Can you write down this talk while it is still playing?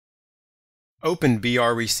Open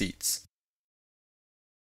BR Receipts.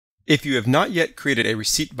 If you have not yet created a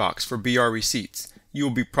receipt box for BR Receipts, you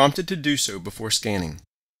will be prompted to do so before scanning.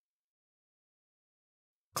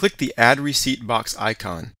 Click the Add Receipt Box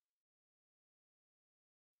icon.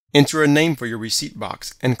 Enter a name for your receipt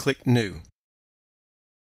box and click New.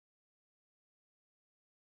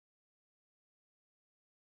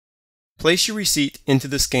 Place your receipt into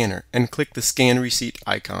the scanner and click the Scan Receipt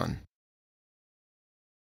icon.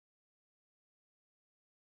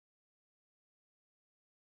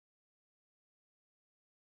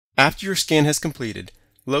 After your scan has completed,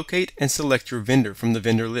 locate and select your vendor from the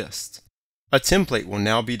vendor list. A template will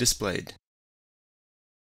now be displayed.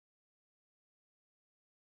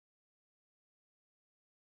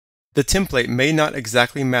 The template may not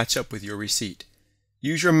exactly match up with your receipt.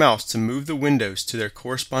 Use your mouse to move the windows to their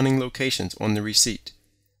corresponding locations on the receipt.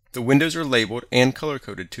 The windows are labeled and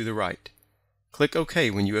color-coded to the right. Click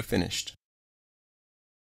OK when you have finished.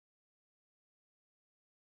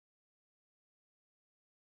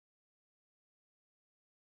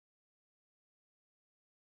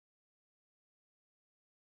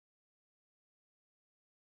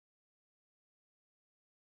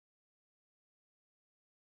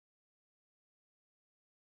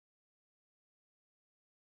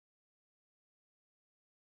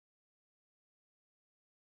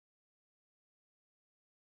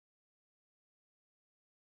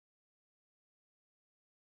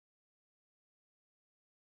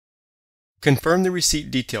 Confirm the receipt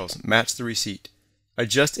details match the receipt.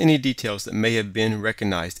 Adjust any details that may have been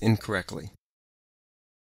recognized incorrectly.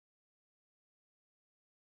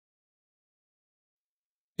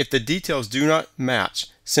 If the details do not match,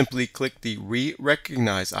 simply click the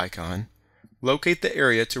Re-Recognize icon, locate the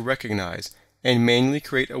area to recognize, and manually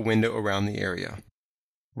create a window around the area.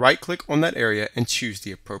 Right-click on that area and choose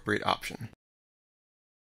the appropriate option.